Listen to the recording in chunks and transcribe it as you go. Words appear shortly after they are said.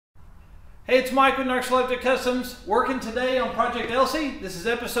Hey, it's Mike with Narc Selected Customs, working today on Project Elsie. This is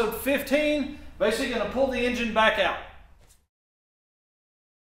episode 15, basically going to pull the engine back out.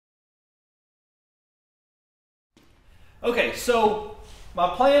 Okay, so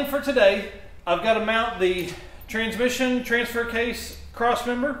my plan for today, I've got to mount the transmission transfer case cross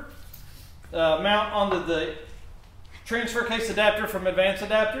member, mount onto the transfer case adapter from Advanced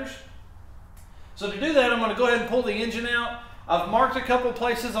Adapters. So to do that, I'm going to go ahead and pull the engine out. I've marked a couple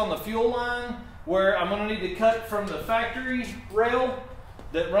places on the fuel line where I'm going to need to cut from the factory rail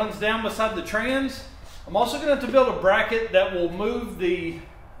that runs down beside the trans. I'm also going to have to build a bracket that will move the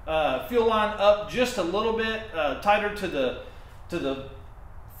fuel line up just a little bit tighter to the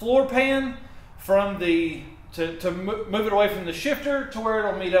floor pan from the to move it away from the shifter to where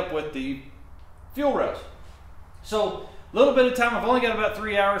it'll meet up with the fuel rails. So a little bit of time. I've only got about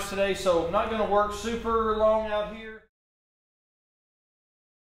 3 hours today, so I'm not going to work super long out here.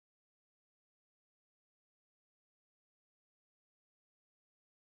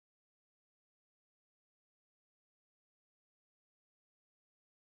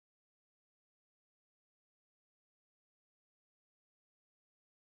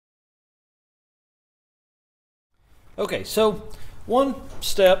 Okay, so one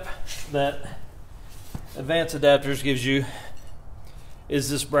step that Advanced Adapters gives you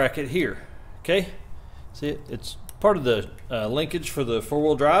is this bracket here. Okay, see it? It's part of the linkage for the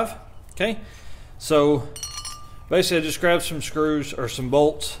four-wheel drive. Okay, so basically I just grabbed some screws or some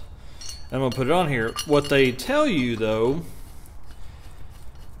bolts and I'm going to put it on here. What they tell you though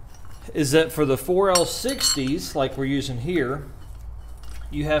is that for the 4L60s like we're using here,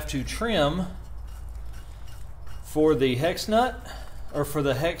 you have to trim for the hex nut or for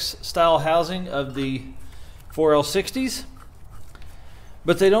the hex style housing of the 4L60s,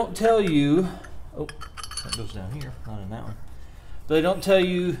 but they don't tell you, oh, that goes down here, not in that one. They don't tell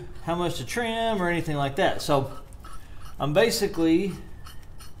you how much to trim or anything like that. So I'm basically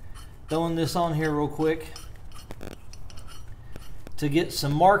throwing this on here real quick to get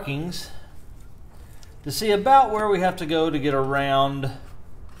some markings to see about where we have to go to get around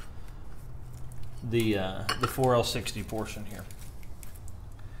the 4L60 portion here.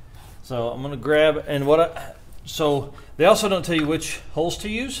 So I'm going to grab, and so they also don't tell you which holes to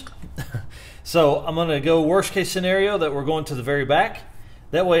use. So I'm going to go worst case scenario that we're going to the very back.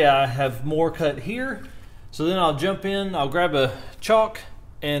 That way I have more cut here. So then I'll jump in, I'll grab a chalk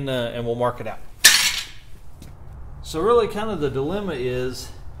and we'll mark it out. So really kind of the dilemma is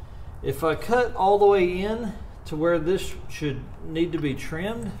if I cut all the way in to where this should need to be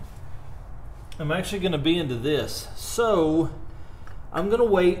trimmed, I'm actually going to be into this. So I'm going to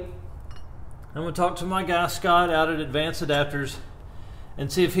wait. I'm going to talk to my guy Scott out at Advanced Adapters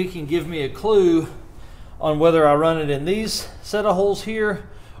and see if he can give me a clue on whether I run it in these set of holes here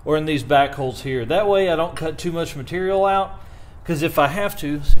or in these back holes here. That way I don't cut too much material out, because if I have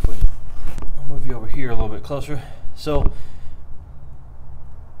to, see if we, I'll move you over here a little bit closer. So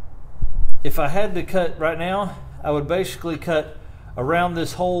if I had to cut right now, I would basically cut around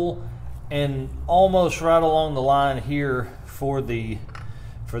this hole and almost right along the line here for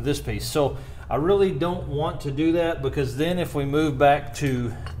this piece. So I really don't want to do that, because then if we move back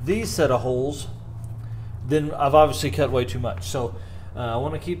to these set of holes, then I've obviously cut way too much. So I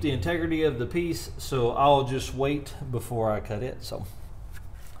want to keep the integrity of the piece, so I'll just wait before I cut it. So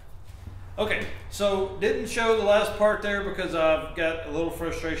okay, so didn't show the last part there because I've got a little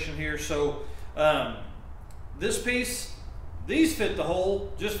frustration here. So this piece, these fit the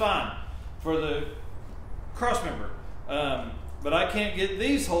hole just fine for the cross member, but I can't get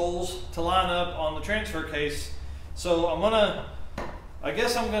these holes to line up on the transfer case. So I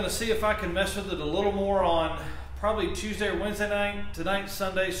guess I'm gonna see if I can mess with it a little more on probably Tuesday or Wednesday night. Tonight's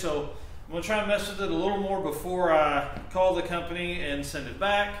Sunday, so I'm gonna try and mess with it a little more before I call the company and send it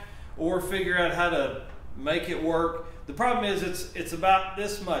back, or figure out how to make it work. The problem is it's about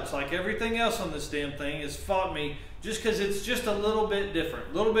this much. Like everything else on this damn thing has fought me just because it's just a little bit different,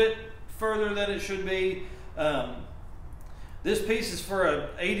 a little bit further than it should be. This piece is for a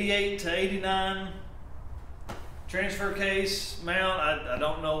 88 to 89 transfer case mount. I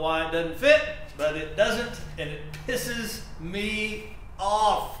don't know why it doesn't fit, but it doesn't, and it pisses me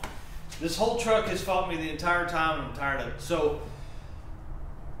off. This whole truck has fought me the entire time, and I'm tired of it. So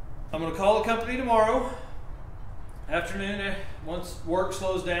I'm going to call the company tomorrow afternoon once work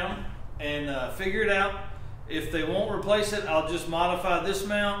slows down and figure it out. If they won't replace it, I'll just modify this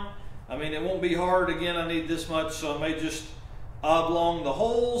mount. I mean, it won't be hard. Again, I need this much, so I may just oblong the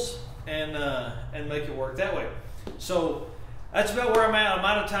holes and make it work that way. So that's about where I'm at. I'm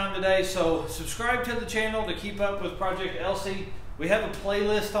out of time today, so subscribe to the channel to keep up with Project Elsie. We have a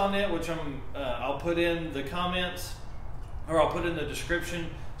playlist on it, which I'll put in the comments, or I'll put in the description,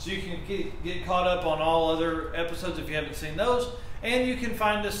 so you can get caught up on all other episodes if you haven't seen those. And you can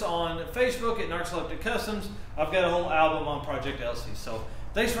find us on Facebook at Narcoleptic Customs. I've got a whole album on Project Elsie. So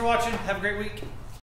thanks for watching. Have a great week.